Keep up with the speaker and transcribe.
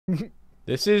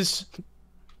This is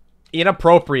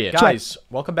inappropriate. Guys,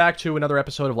 welcome back to another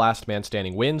episode of Last Man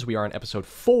Standing Wins. We are on episode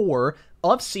 4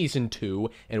 of Season 2,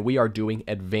 and we are doing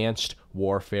Advanced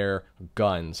Warfare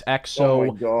Guns.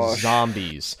 Exo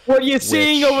Zombies. What you're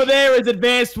seeing over there is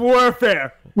Advanced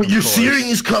Warfare. What you're seeing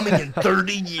is coming in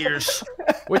 30 years.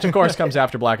 Which, of course, comes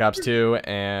after Black Ops 2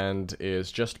 and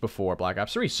is just before Black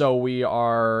Ops 3. So we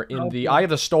are in the Eye of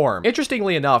the Storm.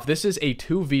 Interestingly enough, this is a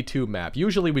 2v2 map.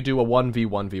 Usually we do a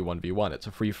 1v1v1v1. It's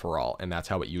a free-for-all, and that's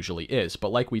how it usually is.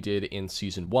 But like we did in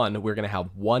Season 1, we're going to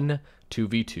have one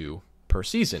 2v2 per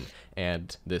season.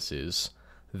 And this is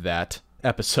that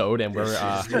episode, and we're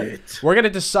going to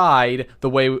decide the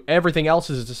way everything else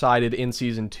is decided in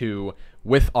Season 2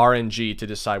 with RNG to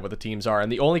decide what the teams are.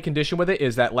 And the only condition with it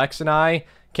is that Lex and I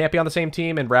can't be on the same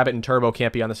team, and Rabbit and Turbo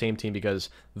can't be on the same team because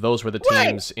those were the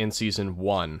teams in Season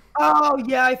 1. Oh,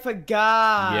 yeah, I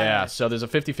forgot. Yeah, so there's a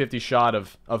 50-50 shot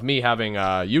of me having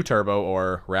you, Turbo,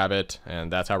 or Rabbit,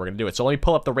 and that's how we're going to do it. So let me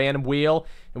pull up the random wheel,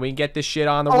 and we can get this shit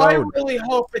on the road. I really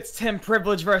hope it's Tim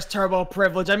Privilege versus Turbo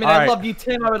Privilege. I mean, I love you,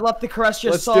 Tim. I would love to caress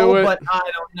your soul, but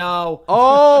I don't know.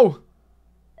 Oh!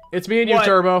 It's me and you,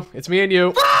 Turbo. It's me and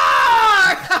you.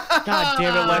 God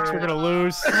damn it, Lex, we're gonna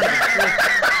lose.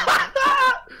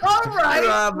 Alright.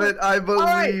 Rabbit, I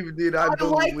believe, dude. I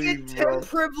believe, like it, Tim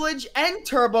Privilege and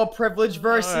Turbo Privilege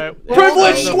versus...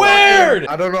 Privilege squared!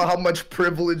 I don't know how much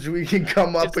privilege we can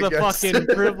come up against. It's the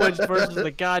fucking privilege versus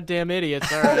the goddamn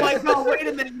idiots. All right. Oh my god, wait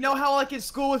a minute. You know how like in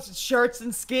school it's shirts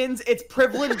and skins? It's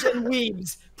privilege and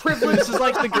weebs. Privilege. This is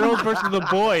like the girls versus the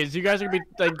boys. You guys are gonna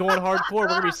be like going hardcore. We're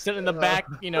gonna be sitting in the back,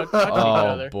 you know, touching each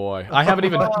other. Oh boy. I haven't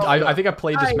even... I think I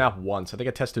played this map once. I think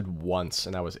I tested once,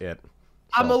 and that was it.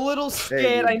 I'm a little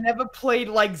scared. I never played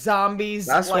like zombies.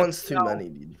 Last like, one's too many,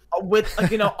 dude. With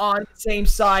on the same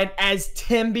side as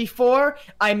Tim before,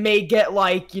 I may get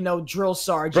like drill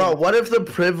sergeant. Bro, what if the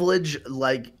privilege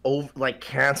like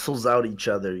cancels out each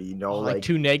other? You know, like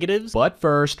two negatives. But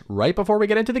first, right before we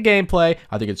get into the gameplay,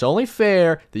 I think it's only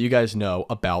fair that you guys know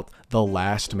about the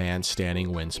Last Man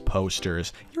Standing Wins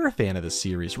posters. You're a fan of the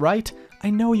series, right? I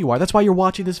know you are. That's why you're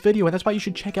watching this video, and that's why you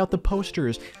should check out the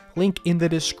posters. Link in the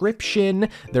description.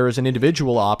 There is an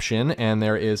individual option, and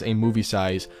there is a movie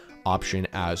size option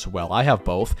as well. I have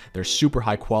both. They're super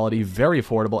high quality, very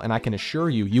affordable, and I can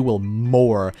assure you, you will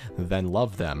more than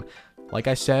love them. Like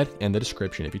I said in the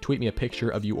description, if you tweet me a picture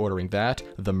of you ordering that,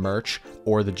 the merch,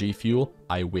 or the G Fuel,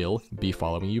 I will be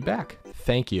following you back.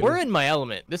 Thank you. We're in my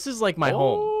element. This is like my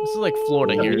home. This is like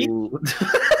Florida here.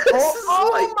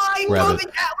 Oh my god,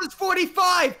 the Atlas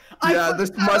 45! Yeah,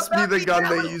 this must be the gun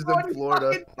they used in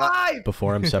Florida.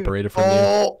 Before I'm separated from you.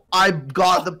 Oh, I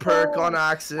got the perk on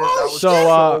accident. That was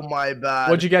so my bad.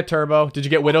 What'd you get, Turbo? Did you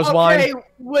get Widow's Wine? Okay,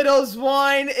 Widow's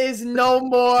Wine is no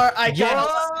more. I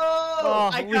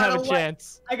got we have a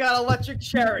chance. I got Electric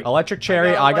Cherry. Electric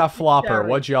Cherry, I got Flopper.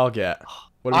 What'd y'all get?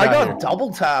 What I got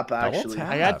double tap, actually.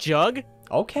 I got Jug.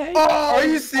 Okay. Oh, are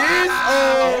you serious?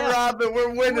 Oh, Rabbit,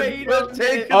 we're winning. We're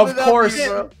taking of course.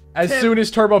 As soon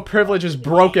as Turbo Privilege is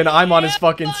broken, I'm on his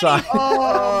fucking side.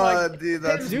 Oh, dude,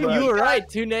 that's Dude, you were right.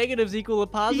 Two negatives equal a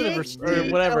positive or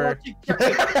whatever.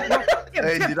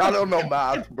 Hey, dude, I don't know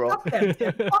math, bro.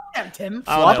 Tim.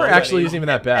 Flopper actually isn't even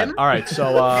that bad. All right,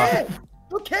 so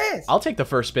who cares? I'll take the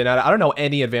first spin at it. I don't know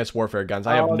any Advanced Warfare guns.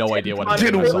 I have no idea what it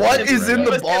is. Dude, what is in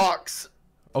the box?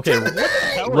 Okay,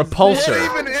 Repulsor.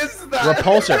 What even is that?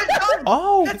 Repulsor.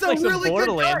 Oh, that's a really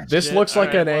good gun. This looks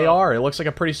like an AR. It looks like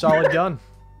a pretty solid gun.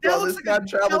 Bro, this guy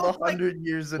traveled 100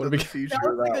 years into the future.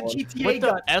 That looks like a GTA What the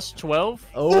gun. S12?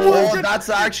 Oh, that's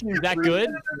actually that good?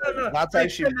 That's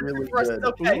actually really good. It's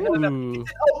an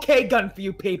okay gun for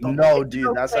you people. No,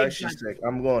 dude, that's actually sick.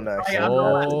 I'm going next.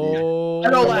 Oh,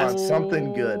 come on,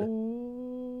 something good.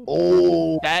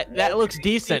 Oh, that looks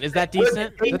decent. Is that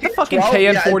decent? Is that the fucking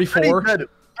KN-44?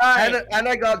 And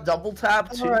I got double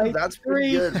tap too. Right. That's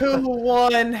pretty good. 3, 2,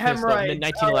 1, hemorrhoid.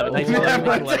 1911.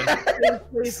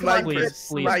 Please.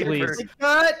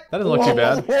 That doesn't look too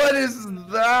bad. What is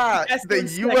that? The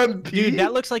UMP? Dude,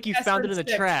 that looks like you found it in the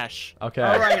trash. Okay.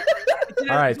 All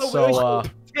right. So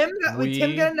Tim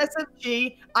got an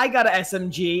SMG. I got an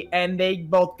SMG, and they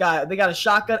got a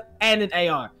shotgun and an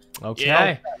AR. Okay.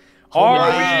 Yeah.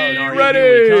 Are we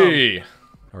ready?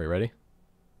 Are we ready?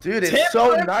 Dude, it's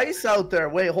so nice out there.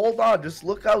 Wait, hold on. Just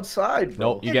look outside,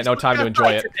 bro. Nope, you get no time to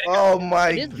enjoy it. Oh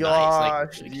my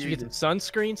gosh. Nice. Like, should we get some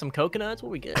sunscreen, some coconuts?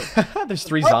 What we get? There's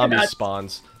 3 zombie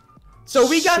spawns. So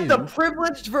we got the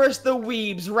Privileged versus the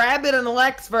Weebs. Rabbit and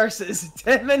Lex versus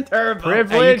Tim and Turbo.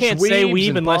 Privileged, hey, you can't say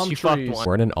Weebs, Weeb unless you trees. fucked one.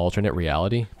 We're in an alternate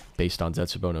reality based on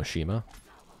Zetsubo no Shima.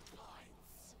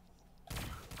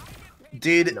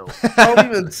 Dude, don't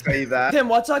even say that. Tim,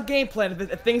 what's our game plan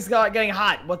if things start getting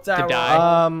hot? What's our...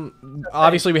 die.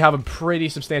 Obviously we have a pretty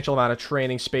substantial amount of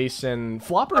training space, and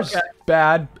Flopper's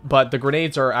bad, but the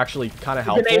grenades are actually kind of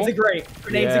helpful. Grenades are great.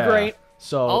 Grenades are great.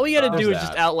 So all we gotta do is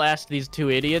just outlast these two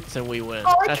idiots and we win.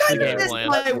 Oh, That's the game missed plan.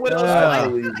 my Widow's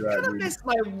wine. I kind of missed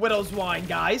my Widow's wine,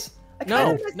 guys.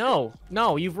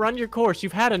 No, you've run your course.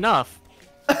 You've had enough.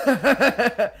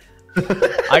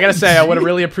 I gotta say, I would have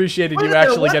really appreciated you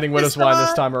actually getting Widow's Wine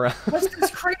this time around. What's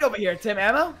this crate over here, Tim?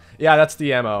 Ammo? Yeah, that's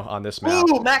the ammo on this map.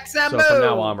 Ooh, max ammo! So from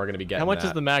now on, we're gonna be getting How much that.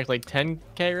 is the max? Like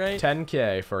 10K, right?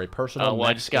 10K for a personal. Oh, well,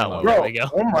 I just got ammo. one. There we go.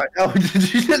 Oh my! Oh,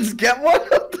 did you just get one?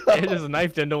 It just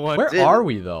knifed into one. Where are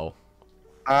we though?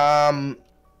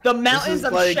 The mountains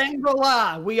of like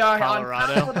Shangri-La. We are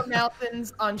Colorado. on top of the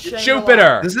mountains on Shangri-La.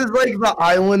 Jupiter! This is like the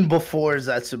island before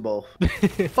Zetsubo.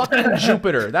 Fucking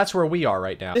Jupiter. That's where we are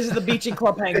right now. This is the beach in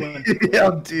Club Penguin.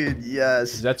 Yeah, dude,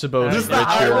 yes. Zetsubo's This is the richer,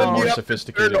 island you more have to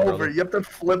sophisticated. turn over. brother. You have to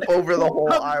flip over the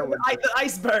whole island. The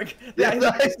iceberg. Yeah,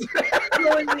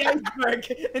 The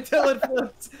iceberg until it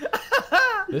flips.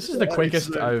 This is the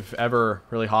quickest I've ever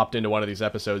really hopped into one of these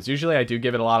episodes. Usually I do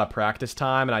give it a lot of practice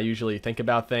time, and I usually think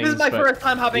about things. This is my first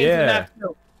time hopping into the map,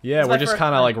 too. Yeah, we're just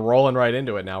kind of like rolling right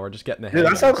into it now. We're just getting the hang Dude,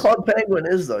 of that's how it. Club Penguin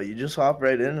is, though. You just hop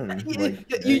right in and like,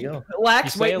 there you go. Lex, You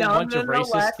say wait, a no, bunch no, of no,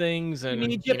 racist Lex. things and You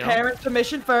need your parents'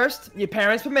 permission first. Your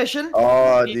parents' permission.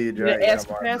 Oh, You dude, need right. to ask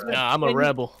yeah, your parents' permission. Nah, I'm a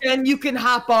rebel. And you can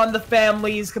hop on the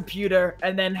family's computer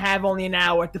and then have only an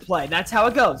hour to play. That's how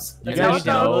it goes. You That's how guys it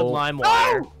goes. download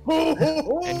LimeWire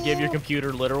Oh! and give your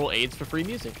computer literal aids for free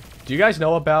music. Do you guys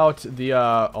know about the?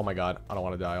 Oh my God, I don't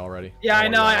want to die already. Yeah, I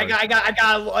don't know. wanna I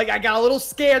die got a little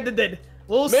scared. Man,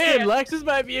 Lexus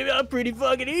might be pretty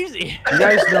fucking easy. You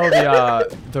guys know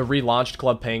the relaunched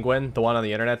Club Penguin, the one on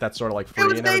the internet that's sort of like It free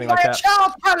was and made everything by like a that?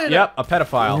 child predator. Yep, a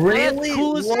pedophile. Really? That's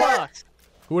cool as What? fuck.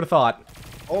 Who would have thought?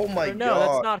 Oh my No, god.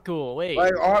 that's not cool. Wait.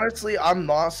 Like, honestly, I'm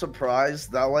not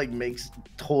surprised. That, like, makes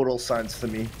total sense to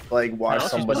me. Like, why No,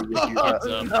 somebody would do that.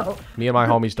 Oh, no. Me and my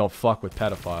homies don't fuck with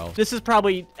pedophiles. This is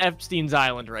probably Epstein's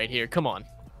Island right here. Come on.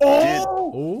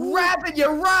 Oh, Ooh. Rabbit,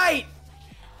 you're right.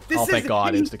 Oh, thank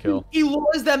God, insta-kill. He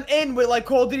lures them in with like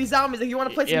Call of Duty zombies. Like, you want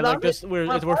to play some Yeah, like zombies? this. We're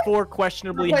Wanna play? four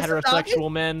questionably Wanna play some heterosexual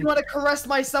zombies? men. You want to caress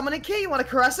my summoning key? You want to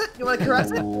caress it? You want to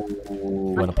caress it? You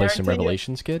want to play some guarantee you-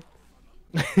 Revelations, kid?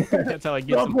 That's how I You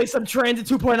get want to them. play some Transit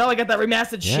 2.0? I got that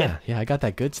remastered shit. Yeah, I got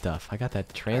that good stuff. I got that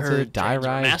Heard Transit, Die Transit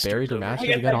Rise, Remastered Buried over Remastered.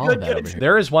 here. I got all Good, of that good. over here.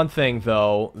 There is one thing,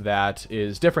 though, that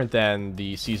is different than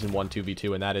the Season 1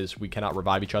 2v2, and that is we cannot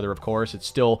revive each other, of course. It's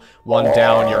still one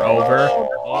down, you're over.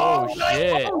 Oh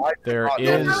shit! There Wait,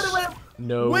 is wait,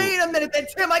 no... Wait a minute, then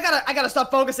Tim. I gotta stop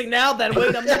focusing now. Then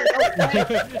wait a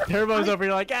minute. Turbo's over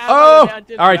here like, Oh! down,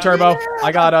 All right, Turbo. Yeah.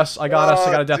 I got us. I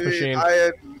got a death Dude, machine. I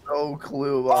had no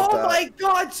clue about Oh that. my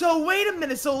god, so wait a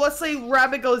minute. So let's say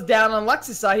Rabbit goes down on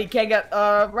Lex's side. He can't get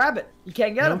Rabbit. You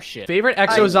can't get No him. shit. Favorite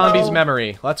Exo Zombies know.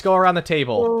 memory. Let's go around the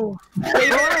table. Oh. Hey, I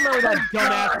don't remember that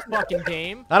dumbass fucking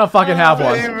game. I don't fucking have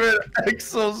one. Favorite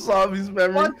Exo Zombies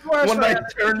memory One for us when I right now.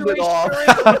 turned it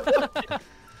off.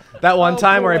 That one Oh,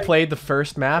 time where I boy. played the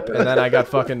first map, and then I got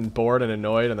fucking bored and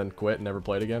annoyed, and then quit and never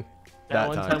played again. That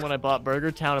one time when I bought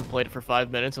Burger Town and played it for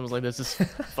 5 minutes and was like, this is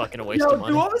fucking a waste Yo, of dude,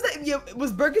 money. what was that? Yo,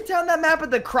 was Burger Town that map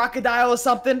with the crocodile or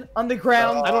something on the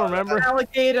ground? I don't remember.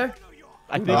 Alligator.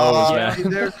 I think Oh, yeah. man.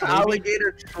 There's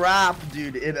alligator trap,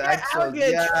 dude, in Exo.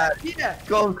 Alligator Yeah, trap, yeah.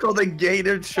 go the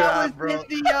gator trap, bro.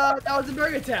 That was in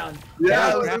Burger Town. Yeah,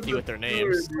 They're it was crafty in with their the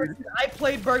names. sewer, dude. I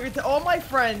played Burger Town. All my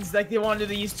friends, like, they wanted to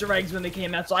do the Easter eggs when they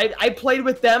came out. So I played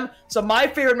with them. So my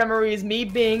favorite memory is me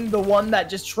being the one that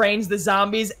just trains the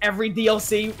zombies every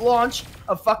DLC launch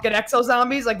of fucking Exo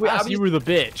Zombies. Like, Ah, so you were the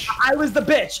bitch. I was the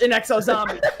bitch in Exo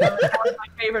Zombies. That was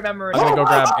my favorite memory. I'm gonna go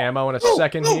grab ammo in a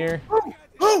second here.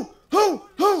 Who?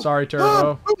 Sorry,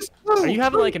 Turbo. Are you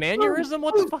having like an aneurysm?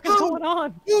 What the fuck is going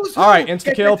on? All right,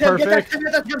 insta-kill, perfect.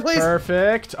 Get that, please.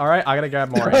 Perfect. All right, I gotta grab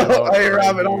more ammo. Hey,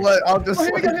 Rabbit, I'll just. Oh,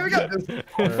 here we go, here we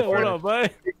go. Hold on,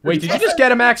 bud. Wait, did you just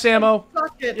get a max ammo?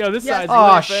 Suck it. Yo, this side's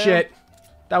Oh lit, fam. shit.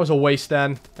 That was a waste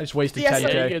then. I just wasted Yes, Yeah,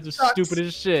 you 10k. guys are Sucks. stupid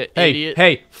as shit, Hey, idiot.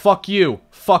 hey, fuck you.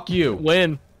 Fuck you.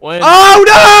 Win. Oh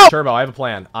no! Turbo, I have a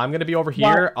plan. I'm gonna be over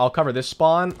here. What? I'll cover this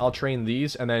spawn. I'll train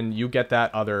these, and then you get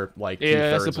that other like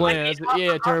Yeah, that's the 2/3 of it. plan.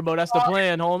 Yeah, Turbo, that's the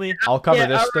plan, homie. I'll cover Yeah,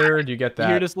 this all right. third. You get You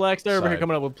hear that. this, Lex? They're over here side.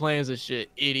 coming up with plans and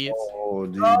shit, idiots. Oh,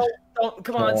 dude. Oh, don't,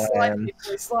 come on, slide for me, Plans.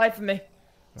 please, slide for me.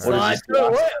 What Slide is to the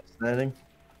this? right. Fascinating.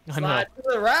 I know. Slide to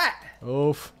the right.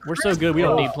 Oof. We're so good, we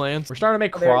don't need plans. We're starting to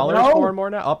make There you crawlers go. more and more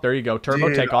now. Oh, there you go. Turbo,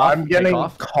 Dude, take off. I'm getting Take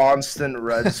off. constant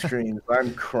red screens.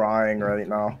 I'm crying right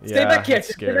now. Stay back here, it's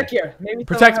stay scary. back here. Maybe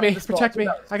Protect someone me. have the Protect me.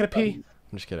 spot. I gotta pee.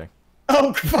 I'm just kidding.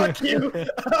 Oh, fuck you.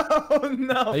 Oh,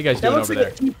 no. How you guys that doing looks over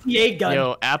like a GTA gun.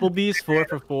 Yo, Applebee's 4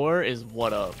 for 4 is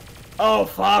what up. Oh,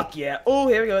 fuck yeah. Oh,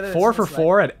 here we go. This 4 for is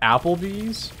 4 at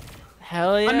Applebee's?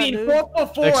 Hell yeah, I mean, dude. 4 for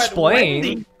 4 Explain. at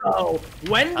Wendy's. Oh,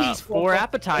 Wendy's 4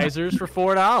 appetizers for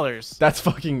 $4.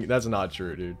 That's not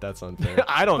true, dude. That's unfair.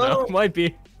 I don't know. No. Might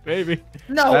be. Maybe.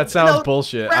 No, That sounds no,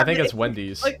 bullshit. I think Rabbit, it's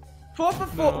Wendy's. Like 4 for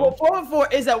 4. No. Well, 4 for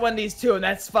 4 is at Wendy's too, and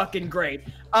that's fucking great.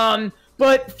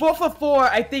 But 4 for 4,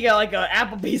 I think at like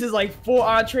Applebee's is like 4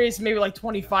 entrees, maybe like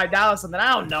 $25 something.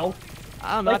 I don't know.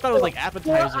 I don't know. I Like, thought it was four- like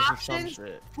appetizers four or some options?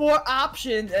 shit. 4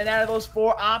 options, and out of those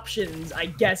 4 options, I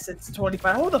guess it's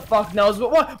 25. Who the fuck knows?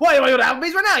 What? You want to go to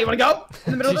Applebee's right now? You want to go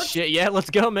in the middle of this? Shit, yeah, let's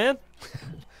go, man.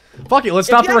 Fuck it, let's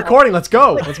stop the yeah. recording. Let's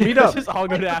go. Let's meet Let's up. just all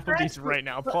go to Like, Applebee's right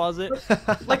now. Pause it.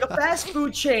 Like a fast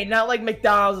food chain, not like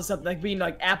McDonald's or something. Like being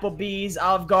like Applebee's,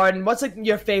 Olive Garden. What's like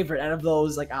your favorite out of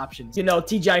those like options? You know,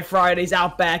 TGI Fridays,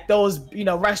 Outback, those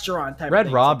restaurant type. Red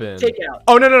things. Robin. Take it out.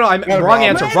 Oh, no. I'm wrong Robin.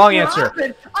 answer. Red Wrong answer.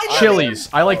 Robin. I never Chili's.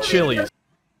 even I like thought of it. Chili's.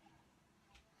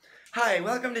 Hi,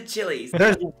 welcome to Chili's.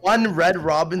 There's one Red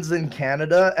Robin's in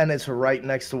Canada, and it's right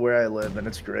next to where I live, and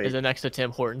it's Is great. it next to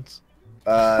Tim Hortons?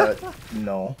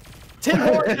 No. Tim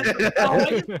Hortons. Oh,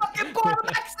 you fucking bought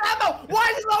Max ammo.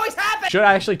 Why does it always happen? Should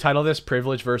I actually title this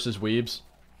Privilege versus Weebs?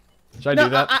 Should I No, do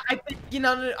that? I think, you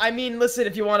know, I mean, listen,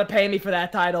 if you want to pay me for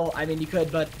that title, I mean, you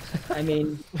could, but, I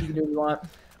mean, you can do what you want.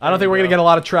 I don't think we're going to get a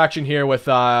lot of traction here with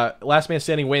Last Man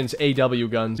Standing wins AW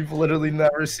guns. You've literally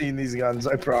never seen these guns,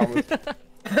 I promise.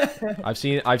 I've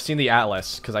seen the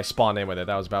Atlas because I spawned in with it.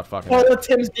 That was about fucking All of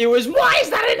Tim's viewers, why is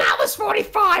that an Atlas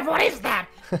 45? What is that?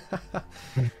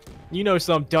 You know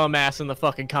some dumbass in the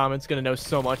fucking comments gonna know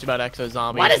so much about Exo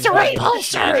Zombies. What is a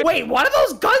repulsor? Wait, what are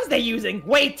those guns they're using?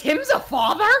 Wait, Tim's a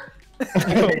father?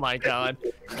 Oh my god.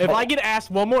 If I get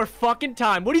asked one more fucking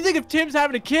time, what do you think of Tim's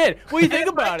having a kid? What do you think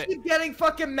about I it? keep getting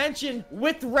fucking mentioned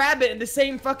with Rabbit in the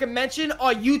same fucking mention.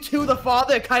 Are you two the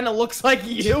father? It kind of looks like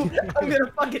you. I'm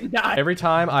gonna fucking die. Every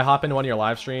time I hop into one of your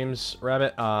live streams,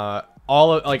 Rabbit,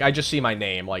 I just see my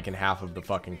name like in half of the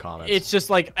fucking comments. It's just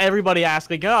like everybody asks,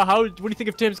 like, oh, what do you think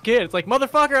of Tim's kid? It's like,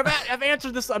 motherfucker, I've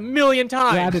answered this a million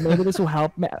times. Yeah, but maybe this will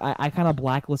help. I kind of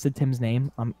blacklisted Tim's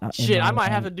name. Shit, I might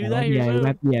have to do that here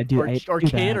soon. Yeah, dude. Or do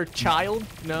kid that. or child?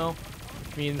 No.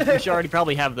 I mean, we should already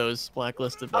probably have those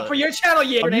blacklisted, but For your channel,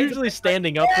 yeah. I'm usually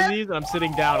standing up for these and I'm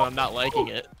sitting down and I'm not liking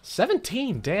it.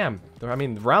 17, damn. I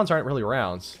mean, the rounds aren't really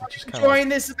rounds. It's just kind enjoying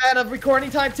this amount of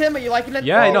recording time, Tim? Are you liking it?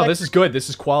 Yeah, Oh, no, like- this is good. This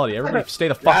is quality. Everybody stay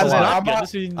the fuck That's alive.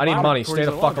 not- I need money. Stay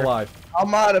the fuck alive.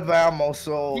 I'm out of ammo,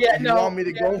 so Yeah, you no, want me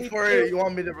to yeah, go me for too. it? You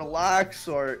want me to relax,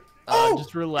 or...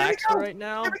 Just relax go. for right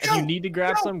now. Here we If go. you need to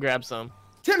grab Go. some, grab some.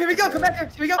 Tim, here we go. Come back here.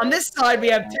 Here we go. On this side, we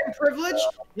have Tim Privilege,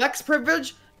 Lex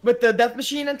Privilege, with the Death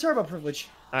Machine and Turbo Privilege.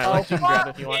 Alright, Lex, you can grab it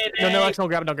if you want. fucking No, A. Lex, don't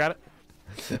grab it, don't grab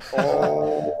it.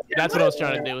 Oh, That's what I was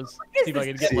trying to do, was is see if I this?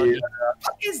 could get See, lucky. What the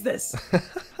fuck is this?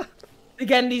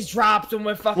 Again, these drops when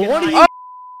we're fucking. Well, what do high.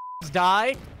 you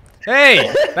die?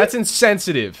 Hey, that's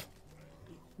insensitive.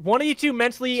 One of you two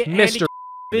mentally Mr. handicapped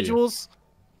individuals.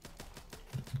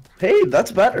 hey,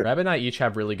 that's better. Rabbit and I each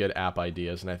have really good app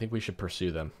ideas, and I think we should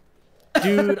pursue them.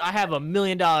 Dude, I have $1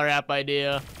 million app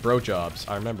idea. Bro jobs.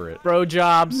 I remember it. Bro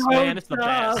jobs, No man, it's the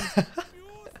job. best.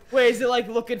 Wait, is it like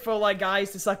looking for like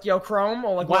guys to suck your chrome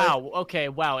or like? what? Wow, okay,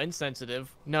 wow,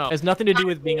 insensitive. No, it has nothing to do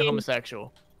with being a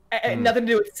homosexual. Nothing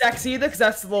to do with sex either, because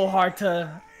that's a little hard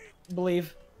to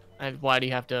believe. Why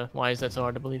is that so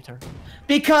hard to believe, Turn?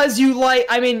 Because you like,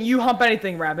 I mean, you hump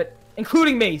anything, Rabbit,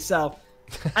 including me. So,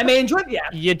 I may enjoy the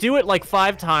app. You do it like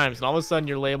 5 times, and all of a sudden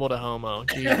you're labeled a homo.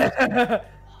 Jesus.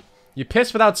 You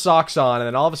piss without socks on, and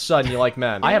then all of a sudden you like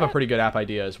men. I have a pretty good app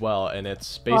idea as well, and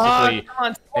it's basically Come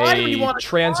on, why do you a want to-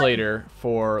 translator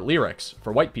for lyrics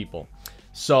for white people,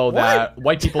 so that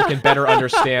white people can better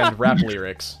understand rap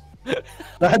lyrics.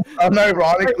 That's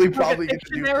unironically Like, probably a going to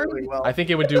do dictionary? really well. I think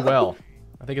it would do well.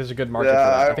 I think there's a good market Yeah,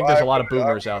 for that. I think there's a I- lot of I-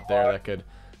 boomers out there that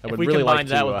If would we really combine like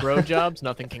that to. with bro jobs,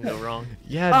 nothing can go wrong.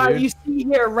 Yeah, dude. You see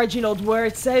here, Reginald, where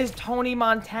it says Tony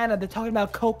Montana, they're talking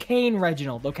about cocaine,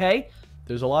 Reginald, okay?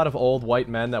 There's a lot of old white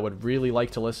men that would really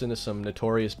like to listen to some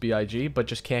Notorious B.I.G., but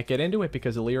just can't get into it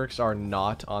because the lyrics are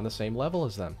not on the same level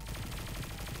as them.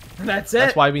 That's it.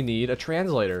 That's why we need a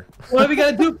translator. What are we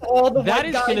gonna do for all the That white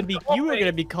is guys gonna be, in you are the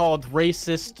gonna be called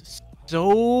racist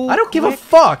so I don't give a quick.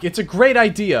 fuck. It's a great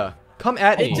idea. Come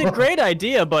at me. It's a great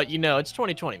idea, but you know, it's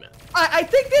 2020, man. I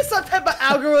think there's some type of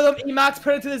algorithm Emacs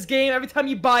put into this game. Every time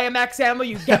you buy a max ammo,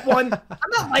 you get one. I'm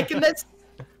not liking this.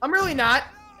 I'm really not.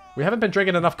 We haven't been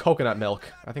drinking enough coconut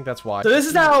milk. I think that's why. So this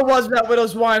is how it was with that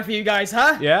Widow's Wine for you guys,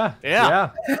 huh? Yeah. Yeah.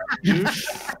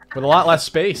 With a lot less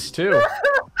space, too.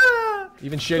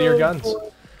 Even shittier guns.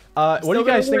 What do you Still guys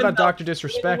gonna think win, about though. Dr.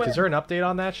 Disrespect? Is there an update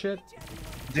on that shit?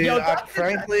 Dude, Yo,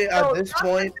 frankly, at this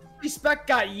point, Respect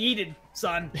got yeeted,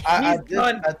 son. He's at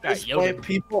done. this Got point, yodered.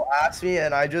 people ask me,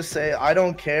 and I just say I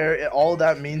don't care. All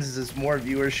that means is it's more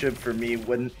viewership for me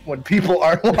when people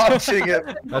aren't watching it.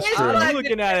 That's Here's true. what I I'm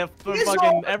looking at it from Here's fucking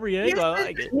all- every Here's angle. I been-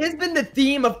 like it. Here's been the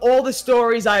theme of all the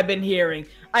stories I've been hearing.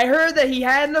 I heard that he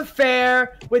had an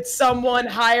affair with someone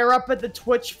higher up at the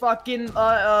Twitch fucking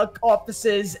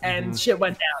offices, and shit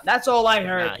went down. That's all I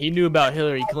heard. Nah, he knew about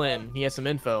Hillary Clinton. He has some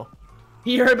info.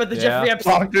 He heard about the Yeah. Jeffrey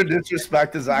Epstein. Dr.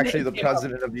 Disrespect is actually the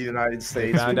president of the United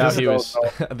States. Found We out just he don't was.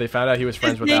 know. They found out he was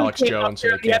friends with His name Alex came up Jones, so they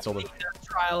during the canceled him. Epstein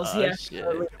trials. Oh, Yeah.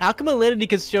 shit. How come Alinity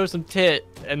can show some tit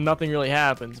and nothing really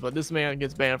happens, but this man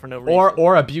gets banned for no reason?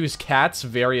 Or abuse cats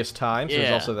various times. There's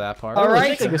Yeah. also that part. All Or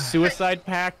right. is it like a suicide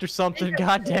pact or something.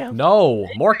 Goddamn. No,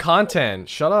 more content.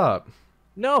 Shut up.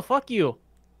 No, fuck you.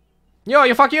 Yo,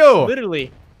 you fuck you.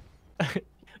 Literally.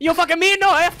 You fucking me?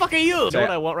 No, I fucking you. You know Say what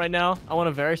it. I want right now? I want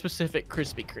a very specific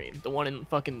Krispy Kreme. The one in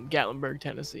fucking Gatlinburg,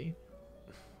 Tennessee.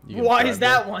 You can Why drive is there.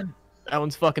 that one? That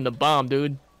one's fucking the bomb,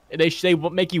 dude. They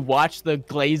make you watch the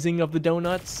glazing of the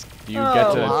donuts. Do you get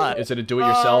Oh, to? wow. Is it a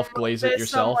do-it-yourself? Oh, glaze it there's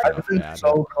yourself? some, I've been Bad.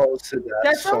 so close to that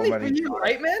That's so only many for you, times.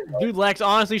 right, man? Dude, Lex,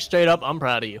 honestly, straight up, I'm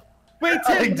proud of you. Wait,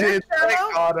 I Tim, did. max Thank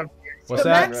ammo? God I'm What's The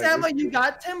that? max ammo you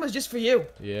got, Tim, was just for you.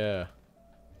 Yeah.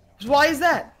 Why is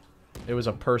that? It was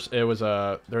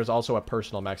there's also a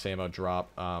personal max ammo drop,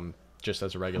 just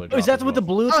as a regular drop. Oh, is that as what the well.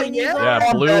 blue Oh, thing yeah? is? Yeah,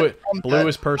 I'm blue dead. I'm blue dead.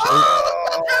 is personal.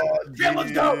 Oh, Tim,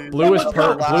 let's go. dude. Blue is Let's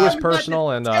go. blue is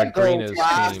personal and Tim, green go is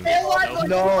fast. team. Stay alive, like,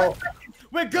 No.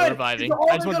 We're I'm good. reviving. We're all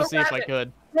I just gonna wanted to see go if I Rabbit.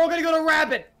 could. We're all gonna go to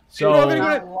Rabbit. So We're all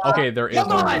gonna go to... okay, there is Come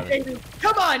no on, rabbit. baby.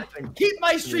 Come on. Keep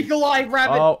my streak alive,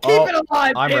 Rabbit. Oh, Keep oh, it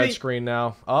alive, I'm baby. red screen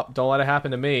now. Oh, don't let it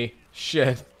happen to me.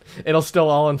 Shit. It'll still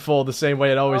all unfold the same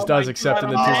way it always Oh does, my except God,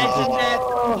 in the imagine 2v2. that.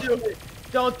 Don't do it.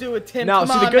 Don't do it, Tim. Now, Come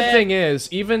see, the on, good man. thing is,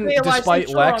 even Realize despite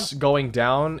you're Lex strong. going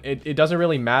down, it doesn't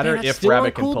really matter that's if still Rabbit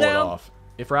on can pull it cooldown? off.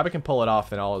 If Rabbit can pull it off,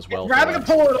 then all is well. for Rabbit can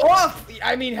Lex. pull it off.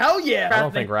 I mean, hell yeah. I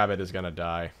don't think Rabbit is gonna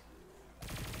die.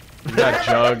 You got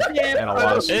Jug Yeah, and a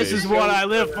lot of This speed. is what I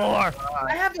live for.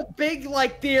 I have a big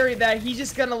theory that he's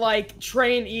just gonna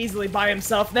train easily by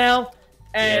himself now,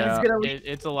 and Yeah. it's gonna.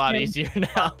 It's a lot easier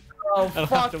now. Oh I don't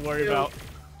fuck have to worry you. about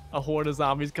a horde of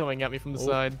zombies coming at me from the Oh.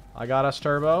 side. I got us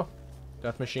Turbo.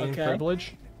 Death Machine Okay.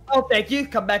 privilege. Oh, thank you.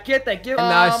 Come back here. Thank you. And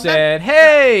I said,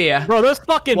 hey! Bro, those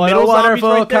fucking What a middle zombies wonderful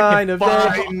right there kind can of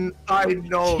fuck. day. I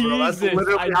know, bro. That's Jesus,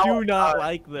 literally I how do not I-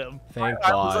 like them. Thank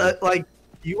I was, God. like,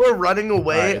 you were running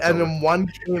away, Alright, it's and over. then one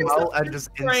came out and just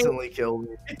instantly killed me.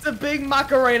 It's a big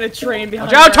Macarena train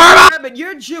behind. Watch out, Rabbit. Rabbit,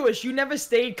 you're Jewish. You never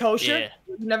stayed kosher. Yeah.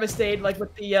 You never stayed with the.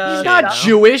 He's yeah. not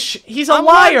Jewish. He's a I'm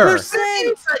liar. 1%.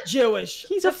 He's not Jewish.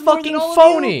 He's a That's more fucking than all of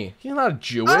phony. He's not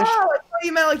Jewish. Oh, I thought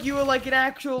you meant like you were like an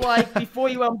actual before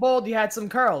you went bald, you had some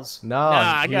curls. No, Nah,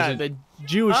 I he's got a- the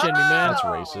Jewish in me, man. That's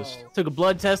racist. Took a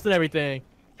blood test and everything.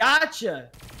 Gotcha.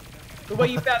 The way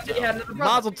you found that you had another brother.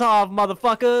 Mazel tov,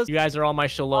 motherfuckers. You guys are all my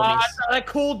shalomis. I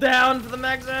cooled down for the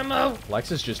max ammo.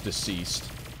 Lex is just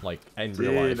deceased, like in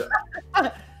real Dude,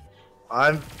 life.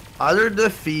 utter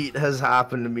defeat has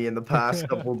happened to me in the past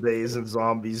couple days of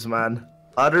zombies, man.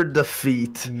 Utter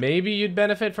defeat. Maybe you'd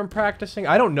benefit from practicing.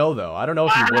 I don't know though. I don't know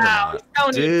if you would or Wow, not.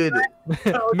 telling you. Dude,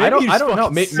 I don't. you I don't know.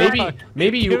 fucking Maybe suck.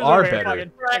 maybe you Dude, are over here better.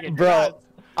 fucking- bro,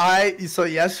 so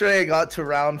yesterday I got to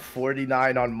round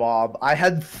 49 on mob. I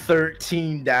had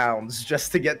 13 downs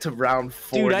just to get to round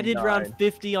 49. Dude, I did round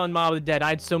 50 on Mob of the Dead. I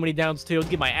had so many downs too. I'd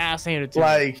get my ass handed to me.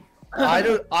 Like,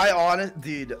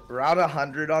 dude, round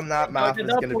 100 on that map is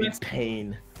gonna be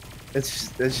pain.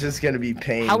 It's just gonna be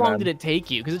pain. How long man. did it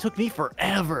take you? Because it took me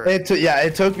forever. It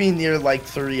took me near like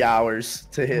 3 hours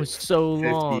to It hit. was so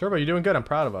 50. long. Turbo, you're doing good. I'm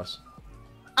proud of us.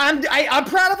 I'm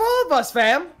proud of all of us,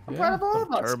 fam. I'm proud of all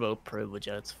of us. Turbo privilege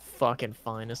at its fucking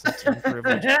finest. And team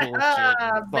privilege bullshit.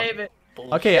 Fuck Baby.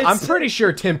 bullshit. Okay, I'm It's- pretty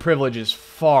sure Tim Privilege is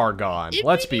far gone.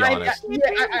 Let's be honest.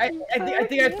 I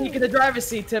think I peek in the driver's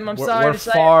seat, Tim. I'm We're sorry to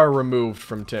say. far removed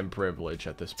from Tim Privilege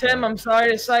at this point. Tim, I'm sorry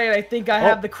to say it. I think I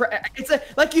have the it's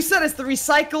like you said, it's the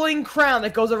recycling crown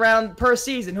that goes around per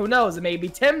season. Who knows? It may be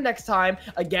Tim next time.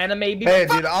 Again, it may be. Hey,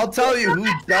 dude, I'll tell you who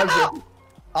doesn't.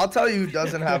 I'll tell you who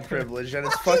doesn't have privilege, and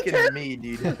it's fucking me,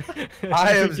 dude.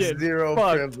 I have Get zero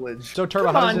fucked. privilege. So Turbo,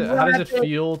 Come on, how does it Rabbit.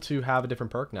 feel to have a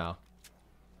different perk now?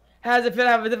 Has it feel to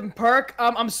have a different perk?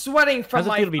 I'm sweating from How's it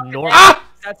my. feel to be fucking normal? ass.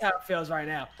 That's how it feels right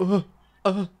now.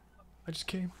 I just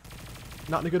came.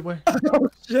 Not in a good way. Oh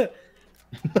shit!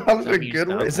 That was a You good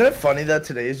stop. one. Isn't it funny that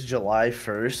today is July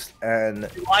 1st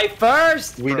and July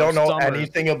 1st. we Bro, don't know summer.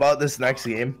 anything about this next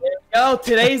game? Yo,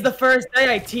 today's the first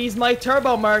day I teased my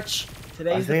turbo merch. I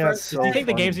Today's the think that's first. so Do you think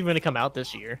the funny. game's even gonna come out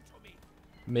this year?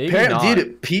 Maybe not.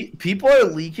 Dude, people are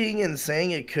leaking and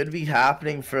saying it could be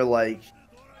happening for like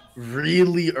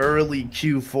really early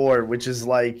Q4, which is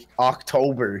like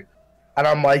October. And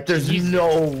I'm like, there's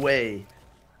no way.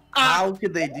 How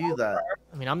could they do that?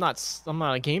 I mean, I'm not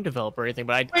a game developer or anything,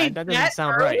 but that doesn't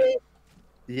sound early? right.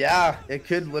 Yeah, it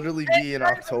could literally be in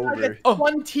October.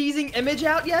 One teasing image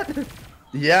out yet?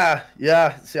 Yeah.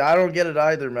 See, I don't get it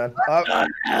either, man. What the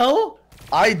hell?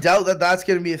 I doubt that that's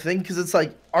gonna be a thing because it's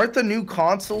like, aren't the new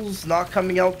consoles not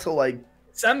coming out till like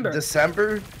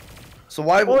December? So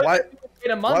why would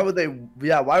they?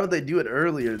 Yeah, why would they do it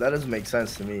earlier? That doesn't make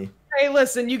sense to me. Hey,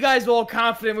 listen, you guys were all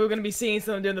confident we were gonna be seeing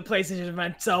something during the PlayStation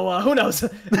event, so who knows?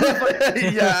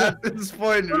 Yeah, at this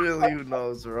point, really, who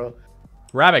knows, bro?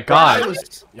 Rabbit, God. I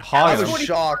was Hog.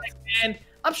 shocked. And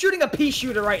I'm shooting a pea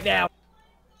shooter right now.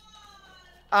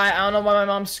 I don't know why my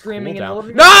mom's screaming in the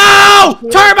living room. No!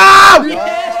 Turbo!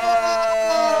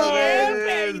 Yeah,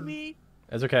 baby.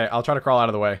 It's okay. I'll try to crawl out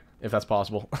of the way if that's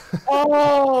possible.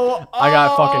 Oh, I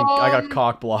got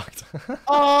cock blocked.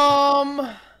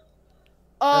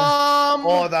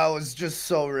 Oh, that was just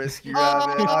so risky,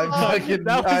 Rabbit.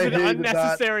 That was an hated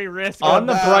unnecessary risk. On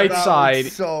the bright side,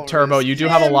 so Turbo, risky. you do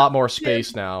have a lot more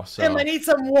space now. So Tim, I need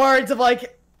some words of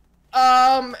like,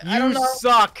 I don't know. You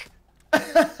suck.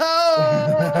 Oh.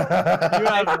 You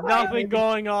have nothing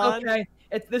going on. Okay,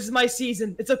 this is my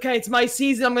season. It's okay. It's my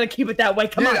season. I'm gonna keep it that way.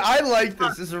 Come Dude, on. I like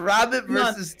this. This is Rabbit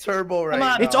versus Turbo right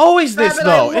now. it's always this Rabbit,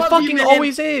 though. I It love fucking you, man.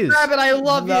 always is. Rabbit, I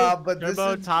love Nah, you. but this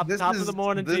Turbo, is top of the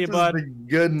morning to you, bud. This is the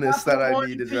goodness that I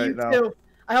needed To right you now. too.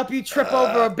 I hope you trip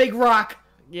over a big rock.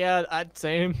 Yeah,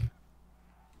 same.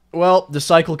 Well, the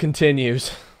cycle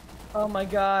continues. Oh my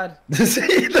god. The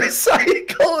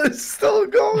cycle is still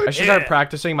going. I should start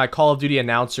practicing my Call of Duty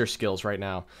announcer skills right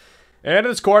now. And in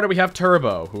this corner, we have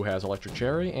Turbo, who has Electric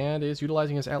Cherry and is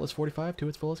utilizing his Atlas 45 to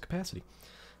its fullest capacity.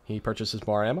 He purchases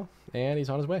more ammo, and he's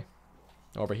on his way.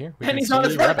 Over here, we And can he's see on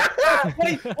his way. Rabbit.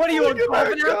 What are you, a golf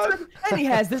announcer? God. And he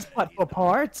has this putt for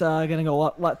parts. Gonna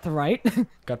go left to right.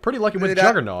 Got pretty lucky with Dude,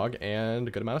 Juggernog and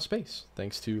a good amount of space,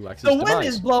 thanks to Lex's The wind demise.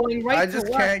 is blowing right I to just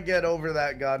left. can't get over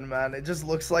that gun, man. It just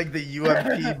looks like the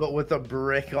UMP, but with a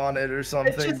brick on it or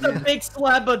something. It's just a dude. big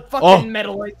slab of fucking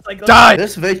metal. It's like Die!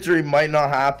 This victory might not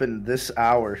happen this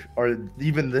hour or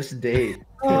even this day.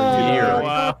 Oh, year.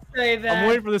 Wow. don't say that. I'm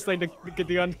waiting for this thing to get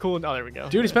the uncool. Oh, there we go.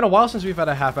 Dude, it's been a while since we've had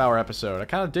a half-hour episode. I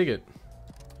kind of dig it.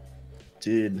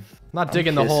 Dude, Not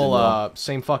digging the kissing whole them.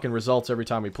 same fucking results every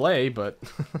time we play, but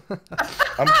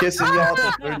I'm kissing you off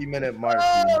the 30-minute mark.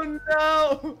 Dude.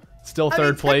 Oh no! still I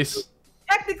third mean, place.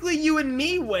 Technically, you and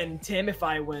me win, Tim. If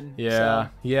I win. Yeah,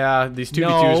 yeah, these 2v2s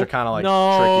No, are kind of like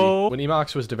no. tricky. When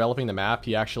Emox was developing the map,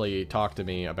 he actually talked to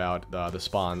me about the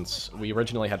spawns. We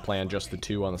originally had planned just the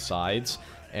 2 on the sides,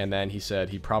 and then he said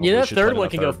he probably Yeah, that should put third in one a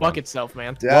can go third fuck one. itself,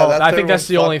 man. Yeah, Well, that I third think that's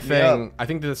one the only fucked me up. thing. I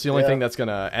think that's the only Yeah. thing that's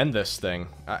gonna end this thing.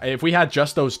 If we had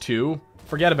just those 2,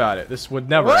 forget about it. This would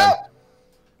never end. Well,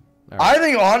 I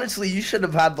think honestly you should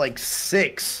have had like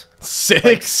 6. 6.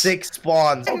 Like 6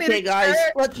 spawns. I mean, Okay, it's guys,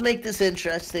 fair. let's make this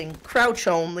interesting. Crouch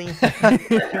only.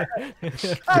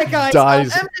 Alright, guys.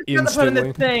 Dies I'm just gonna put in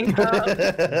this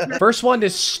thing. First one to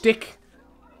stick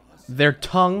their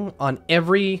tongue on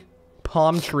every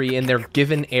palm tree in their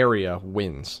given area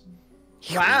wins.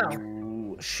 Wow.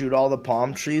 Ooh, shoot all the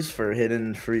palm trees for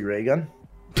hidden free ray gun.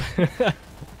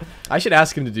 I should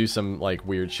ask him to do some like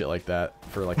weird shit like that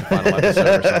for like the final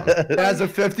episode or something. It has a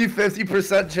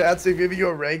 50% chance of giving you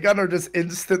a ray gun or just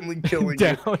instantly killing you.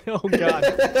 Down. Oh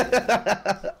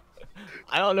god.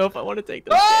 I don't know if I want to take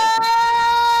those chances.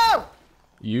 Oh!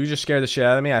 You just scared the shit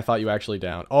out of me. I thought you actually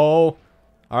down. Oh,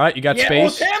 all right, you got Yeah,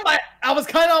 space. well, Tim, I was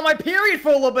kind of on my period for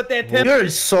a little bit there, Tim. You're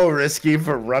so risky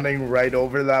for running right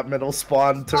over that middle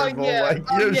spawn turbo. yeah, Like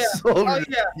oh, you're yeah, so oh,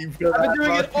 risky yeah. for I've been that.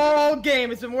 doing it much. all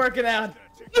game. It's been working out.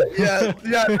 Yeah,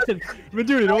 yeah. Been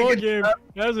doing it all game.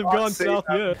 It hasn't I'll gone say south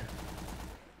that. yet.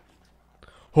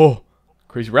 Oh,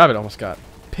 Crazy Rabbit almost got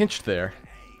pinched there.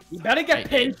 You better get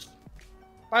pinched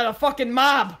by the fucking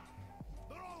mob.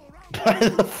 By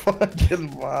the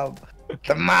fucking mob.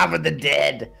 The mob of the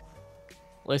dead.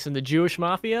 Listen, the Jewish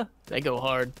mafia, they go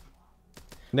hard.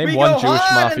 Name We one go Jewish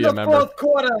hard in mafia the member. fourth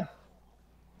quarter. That's what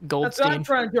I'm Goldstein.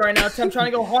 trying to do right now, Tim. I'm trying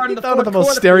to go hard in the Thought fourth of the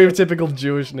most quarter. stereotypical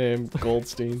Jewish name,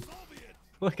 Goldstein.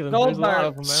 Look at them. There's a lot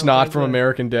of them. Snot from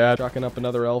American Dad. Chalking up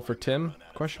another L for Tim?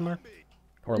 Question mark.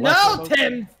 Or No, Lex?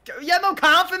 Tim. You have no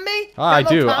confidence in me? Ah, I You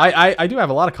have no do. confidence? I do have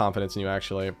a lot of confidence in you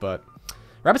actually, but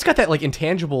Rabbit's got that like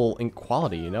intangible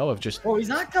quality, you know, of just. Well, he's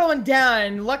not going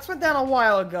down. Lex went down a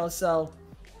while ago, so.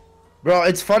 Bro,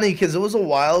 it's funny because it was a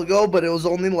while ago, but it was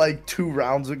only like 2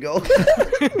 rounds ago.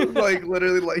 Like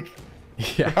literally like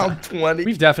Yeah. Round 20.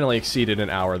 We've definitely exceeded an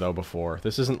hour though before.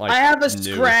 This isn't like I have a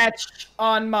new. scratch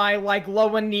on my like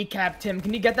lower kneecap, Tim.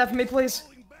 Can you get that for me, please?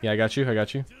 Yeah, I got you. I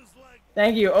got you.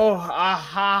 Thank you. Oh,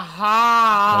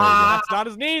 ha. That's not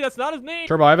his knee. That's not his knee.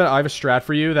 Turbo, I have a strat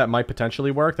for you that might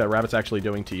potentially work. That Rabbit's actually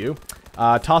doing to you.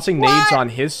 Tossing nades on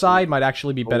his side might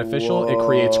actually be beneficial. It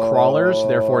creates crawlers,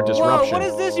 therefore disruption. Whoa, what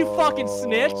is this, you fucking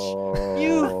snitch?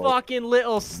 You fucking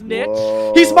little snitch.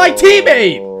 He's my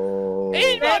teammate.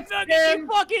 Hey, you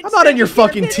fucking I'm not in your snitches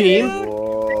fucking get team.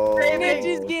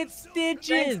 Snitches get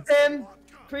stitches. Thanks, Tim.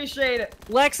 Appreciate it.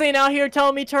 Lex ain't out here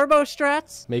telling me turbo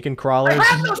strats. Making crawlers.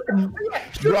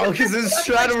 Bro, because his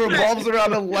strat revolves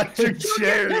around electric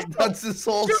chairs. That's his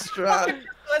whole strat.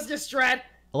 Let's just strat.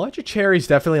 Electric Cherry's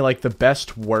definitely like the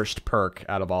best worst perk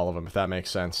out of all of them, if that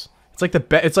makes sense. It's like the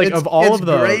best. It's like of all of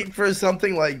the. It's great for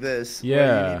something like this. Where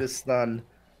Yeah. you need a stun.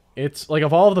 It's like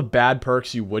of all of the bad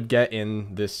perks you would get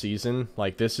in this season,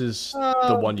 like this is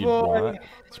the one you'd boy. want.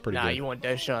 It's pretty Nah, good. you want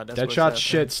Deadshot. That's Deadshot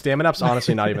shit. Stamina up's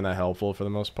honestly not even that helpful for the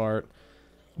most part.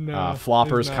 No,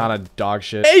 Flopper's kind of dog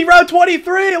shit. Hey, round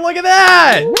 23! Look at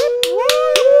that!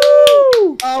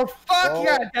 Oh, fuck Oh.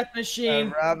 yeah, Death Machine.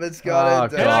 And Rabbit's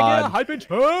got it. God. Can I get a hype and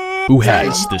chub? Who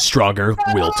has the stronger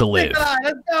will to live?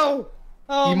 Let's go.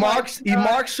 Oh,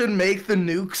 Emox should make the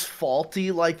nukes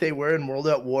faulty like they were in World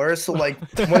at War. So like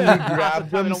when you grab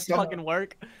They them, don't fucking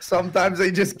work. sometimes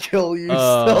they just kill you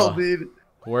still, dude.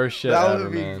 Worst shit That ever,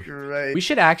 would be man. great. We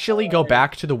should actually go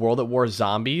back to the World at War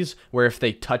zombies, where if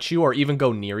they touch you or even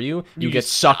go near you, you get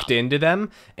just sucked into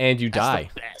them and you die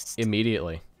Best.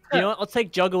 immediatly. You know what? Let's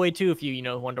take Jug away too if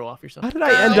you wonder off yourself. How did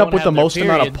I end They up won't with the have their most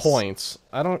amount of periods. points?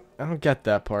 I don't get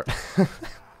that part.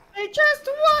 They just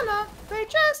wanna.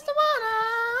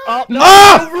 Oh, no.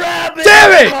 Ah! Rabbit!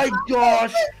 Damn it! Oh my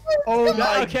gosh! Oh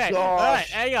my Okay, gosh! alright,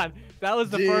 hang on. That was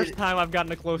the Dude. first time I've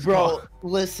gotten a close Bro, call.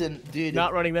 listen, dude.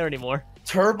 Not running there anymore.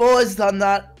 Turbo has done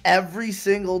that every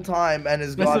single time and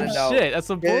has That's gotten some out. shit. That's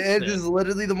some bullshit. It is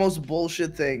literally the most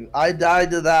bullshit thing. I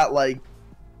died to that like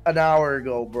an hour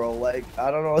ago, bro. Like I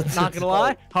don't know. What Not gonna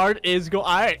lie, hard is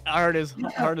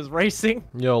hard is racing.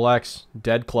 Yo, Lex,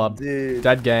 Dead Club, Dude.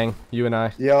 Dead Gang, you and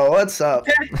I. Yo, what's up?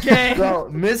 Gang. Bro,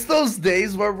 miss those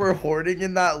days where we're hoarding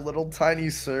in that little tiny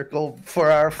circle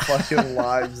for our fucking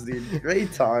lives, dude.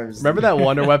 Great times. Remember that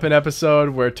Wonder Weapon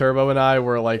episode where Turbo and I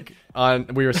were like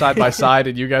we were side by side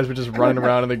and you guys were just running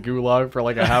around in the gulag for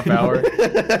like a half hour?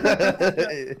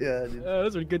 Yeah, dude.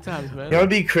 Those are good times, man. You know, it'd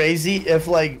be crazy if,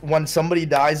 like, when somebody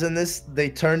dies in this, they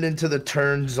turned into the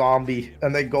turned zombie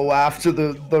and they go after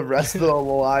the rest of the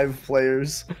alive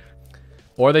players.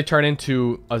 Or they turn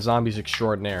into a zombies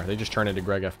extraordinaire. They just turn into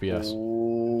Greg FPS.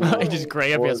 It just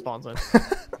gray FPS spawns in.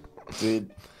 Dude,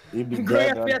 you'd be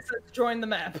Great dead, man. FPS has joined the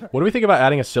map. What do we think about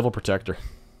adding a civil protector?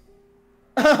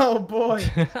 Oh boy.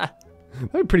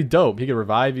 That'd be pretty dope. He could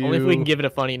revive you. Only if we can give it a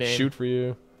funny name. Shoot for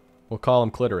you. We'll call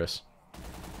him Clitoris.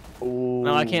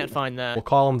 No, I can't find We'll that.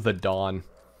 call him the Dawn.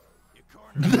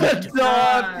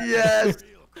 Dawn, yes.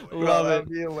 Love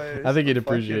it. I think he'd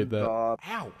appreciate that. Dawn.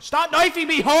 Ow! Stop knifing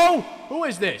me, ho! Who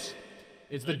is this?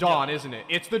 It's the Dawn, isn't it?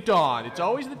 It's the Dawn. It's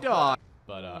always the Dawn.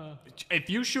 But if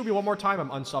you shoot me one more time, I'm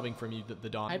unsubbing from you, the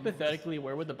Dawn. Hypothetically,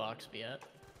 where would the box be at?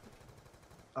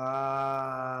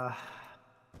 I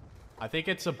think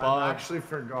it's I above. actually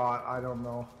forgot. I don't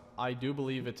know. I do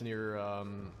believe it's near.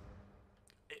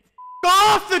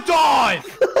 Off the Dawn!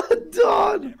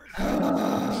 Dawn.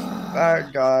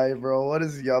 That guy, bro. What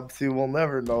is he up to? We'll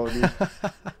never know, dude.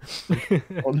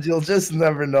 You'll just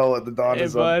never know what the Dawn Hey,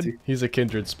 is bud. up to. He's a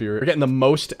kindred spirit. We're getting the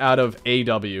most out of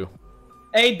AW.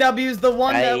 AW's the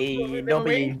one that Hey, we've been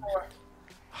W. waiting for.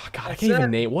 Oh, God, I That's can't even it.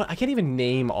 name what. I can't even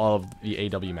name all of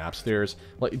the AW maps. There's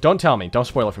like, don't tell me. Don't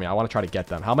spoil it for me. I want to try to get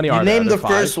them. How many You are there? name Are there the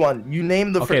 5? first one. You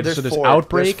name the Okay, first. so there's four.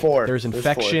 Outbreak. Four. There's four.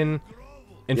 Infection.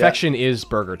 Infection is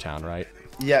Burger Town, right?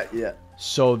 Yeah, yeah.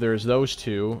 So there's those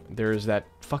two. There's that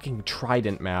fucking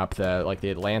Trident map, that like the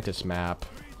Atlantis map.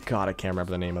 God, I can't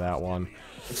remember the name of that one.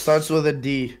 It starts with a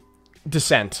D.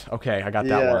 Descent. Okay, I got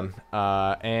that Yeah. one.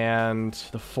 And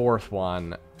the fourth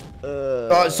one.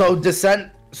 So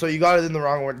Descent. So you got it in the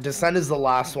wrong order. Descent is the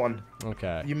last one.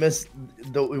 Okay. You missed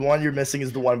the one you're missing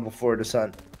is the one before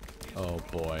Descent. Oh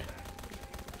boy.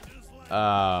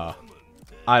 I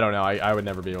don't know. I would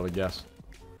never be able to guess.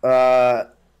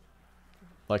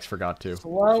 Lex forgot to.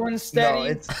 Slow and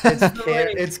steady. No,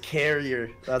 it's Carrier.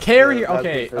 That's Carrier, that's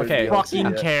okay, the third okay. DLC, Fucking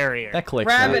yeah. carrier. That clicks.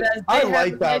 Rabbit, now. as I they like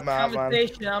have that a map, man.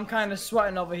 conversation, I'm kind of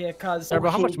sweating over here, cuz. Turbo,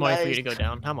 how much money for you nice. to go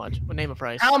down? How much? What name a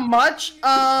price? How much?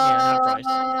 Yeah, no price.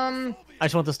 I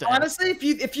just want this to end. honestly,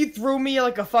 if you threw me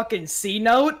like a fucking C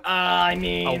note, I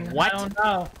mean, A what? I don't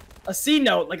know. A C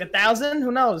note, like 1,000?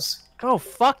 Who knows? Go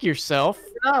fuck yourself.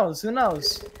 Who knows? Who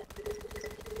knows?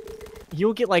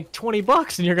 You'll get like 20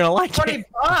 bucks and you're gonna like 20 it.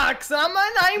 bucks?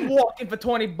 I ain't walking for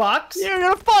 20 bucks. You're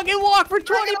gonna fucking walk for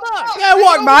 20 bucks. Yeah,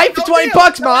 walk, mate, for 20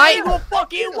 bucks, mate. You will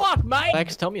fucking walk, mate.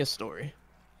 Lex, tell me a story.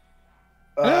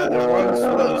 There once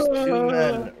was two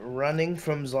men running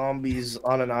from zombies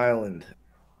on an island.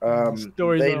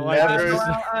 Stories They are like this. never,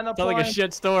 Sounds like a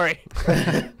shit story.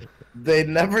 they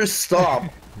never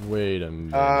stopped. Wait a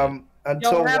minute.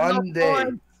 Until Don't have no one day,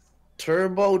 points.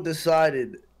 Turbo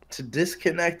decided to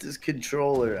disconnect his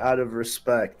controller out of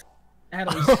respect.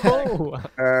 Oh.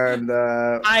 And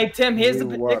Alright, Tim, here's the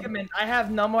We won. predicament. I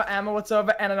have no more ammo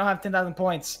whatsoever, and I don't have 10,000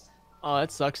 points. Oh,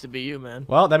 that sucks to be you, man.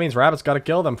 Well, that means Rabbit's got to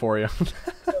kill them for you.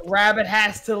 Rabbit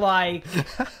has to, like,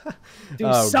 do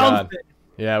Oh, something. God.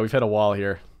 Yeah, we've hit a wall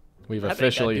here. We've Rabbit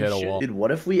officially gotta hit do a wall. dude,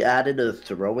 what if we added a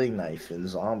throwing knife in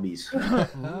zombies?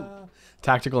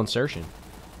 Tactical insertion.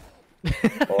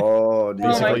 Oh, dude. Oh my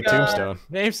Basically God. Tombstone.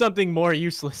 Name something more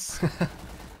useless.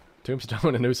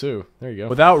 Tombstone and Usu. There you go.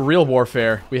 Without real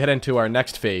warfare, we head into our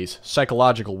next phase,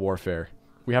 psychological warfare.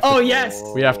 We have to, Oh, yes.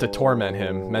 we have to torment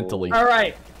him mentally.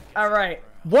 Alright. Alright.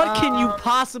 What can you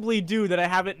possibly do that I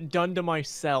haven't done to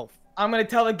myself? I'm gonna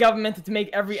tell the government to make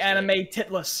every anime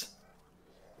titless.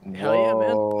 Hell yeah,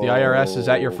 man. The IRS is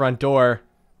at your front door.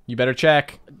 You better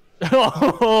check.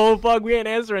 Oh, fuck, we ain't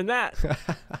answering that.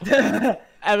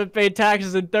 Haven't paid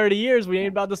taxes in 30 years. We ain't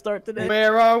about to start today.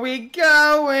 Where are we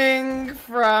going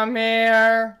from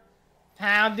here?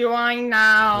 How do I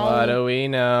know? What do we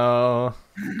know?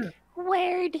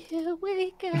 Where do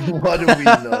we go? What do we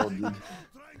know, dude?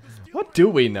 What do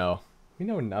we know? We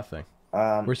know nothing.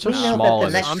 We're so we know that small the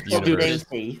in next this I'm few universe.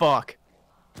 days- Fuck.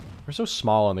 We're so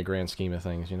small in the grand scheme of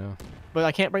things, you know? But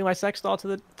I can't bring my sex doll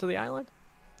to the island?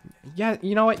 Yeah,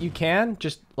 you know what? You can.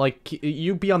 Just, like,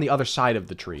 you be on the other side of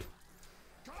the tree.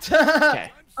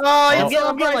 Okay. Oh, I'm it's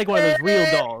getting like one of those real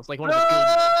dolls. Like one of the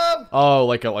good, Oh,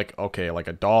 like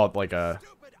a doll, like a...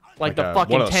 like the a-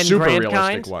 fucking one of those 10 super grand realistic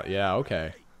kind. one. Yeah,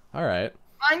 okay. Alright.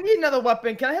 I need another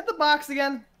weapon. Can I hit the box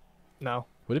again? No.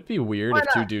 Would it be weird Why if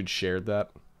two not? dudes shared that?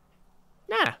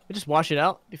 Nah, we just wash it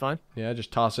out. Be fine. Yeah,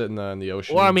 just toss it in the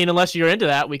ocean. Or I mean, unless you're into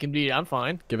that, we can be. I'm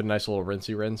fine. Give it a nice little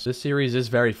rinsey rinse. This series is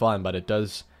very fun, but it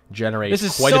does generate This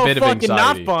is quite so a bit of fucking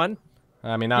anxiety. not fun.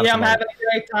 I mean, not Yeah, at I'm the having moment.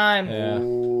 a great time. Yeah,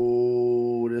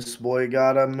 Oh, this boy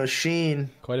got a machine.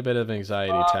 quite a bit of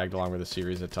anxiety tagged along with the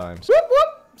series at times. Whoop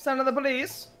whoop! Son of the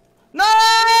police. No!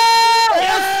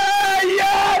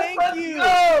 Yes! Thank you.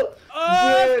 Go!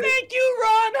 Oh, Dude. thank you,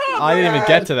 Ron Hubbard. I didn't even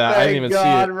get to that. I didn't even Thank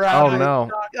God, see it. Rabbit. Oh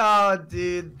no. Oh,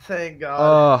 dude, thank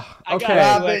God. I got Okay. it.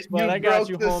 Rabbit, Lex, bud, I got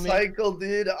you, broke the homie. cycle,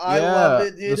 dude. I Yeah, love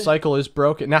it, dude. the cycle is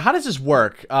broken. Now, how does this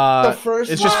work?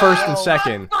 first It's just first and round.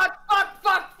 second. Fuck!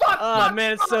 Oh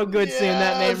man, it's so good seeing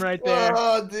that name Yes, right there.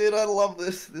 Oh, dude, I love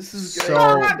this. This is great.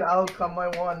 So- The outcome I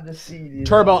wanted to see, dude.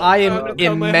 Turbo, I am gonna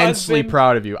tell my immensely husband.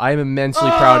 proud of you. I am immensely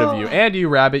proud of you. And you,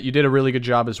 Rabbit, you did a really good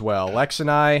job as well. Lex and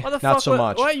I, What the not fuck, so what-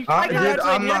 much. What, you Dude, congratulating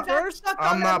I'm me not- first?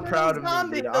 I'm not proud of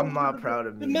me, dude. I'm not proud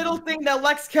of me. The middle thing that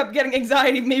Lex kept getting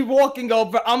anxiety me walking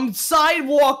over. I'm side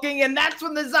walking, and that's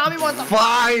when the zombie wants to.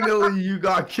 Finally, you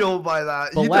got killed by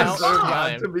that. But You Lex- deserve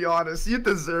Time. that, to be honest. You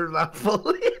deserve that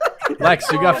fully.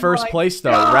 Lex, you got first my place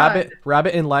though. God.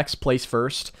 Rabbit and Lex place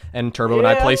first, and Turbo and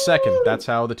I place second. That's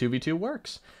how the 2v2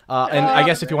 works. And I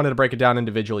guess if you wanted to break it down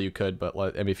individually, you could. But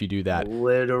I mean, if you do that,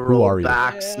 Literal are you?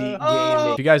 backseat Oh.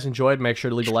 gaming. if you guys enjoyed, make sure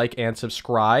to leave a like and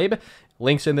subscribe.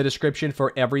 Links in the description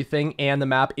for everything, and the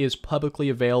map is publicly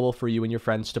available for you and your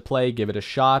friends to play. Give it a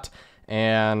shot.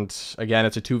 And again,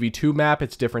 it's a 2v2 map.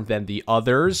 It's different than the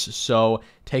others, so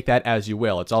take that as you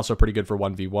will. It's also pretty good for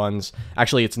 1v1s.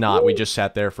 Actually, it's not. We just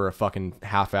sat there for a fucking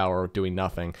half hour doing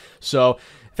nothing. So,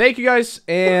 thank you guys,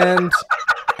 and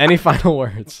any final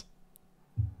words?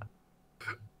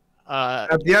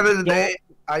 At the end of the day,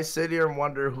 I sit here and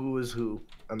wonder who is who,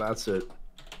 and that's it.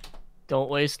 Don't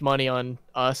waste money on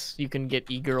us. You can get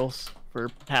e-girls for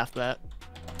half that.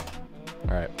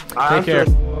 All right. I Take care.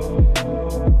 have to-